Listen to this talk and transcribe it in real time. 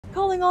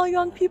Calling all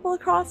young people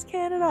across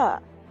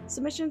Canada!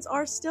 Submissions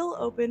are still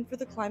open for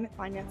the Climate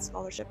Finance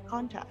Scholarship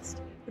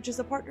Contest, which is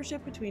a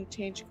partnership between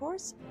Change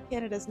Course,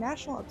 Canada's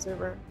National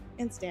Observer,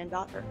 and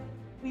Stand.Earth.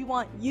 We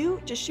want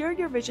you to share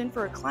your vision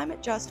for a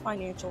climate-just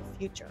financial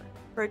future,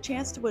 for a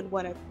chance to win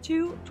one of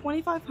two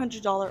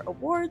 $2,500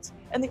 awards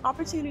and the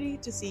opportunity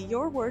to see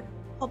your work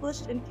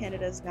published in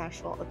Canada's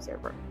National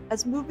Observer.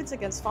 As movements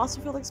against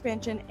fossil fuel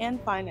expansion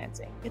and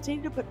financing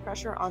continue to put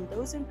pressure on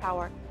those in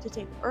power to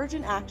take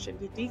urgent action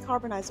to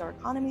decarbonize our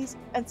economies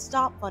and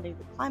stop funding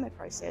the climate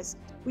crisis,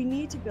 we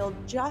need to build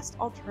just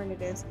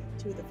alternatives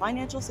to the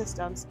financial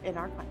systems in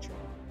our country.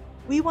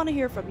 We want to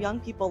hear from young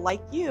people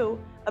like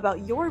you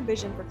about your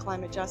vision for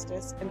climate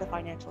justice in the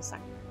financial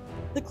sector.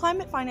 The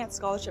Climate Finance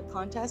Scholarship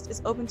Contest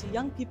is open to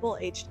young people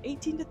aged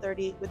 18 to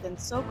 30 within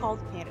so-called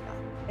Canada,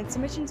 and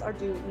submissions are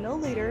due no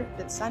later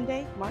than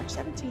Sunday, March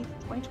 17,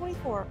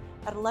 2024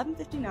 at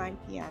 11:59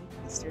 p.m.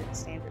 Eastern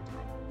Standard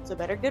Time. So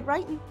better get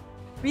writing.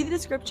 Read the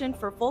description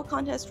for full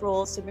contest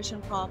rules,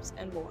 submission prompts,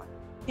 and more.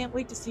 Can't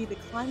wait to see the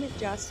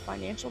climate-just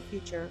financial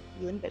future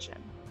you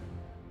envision.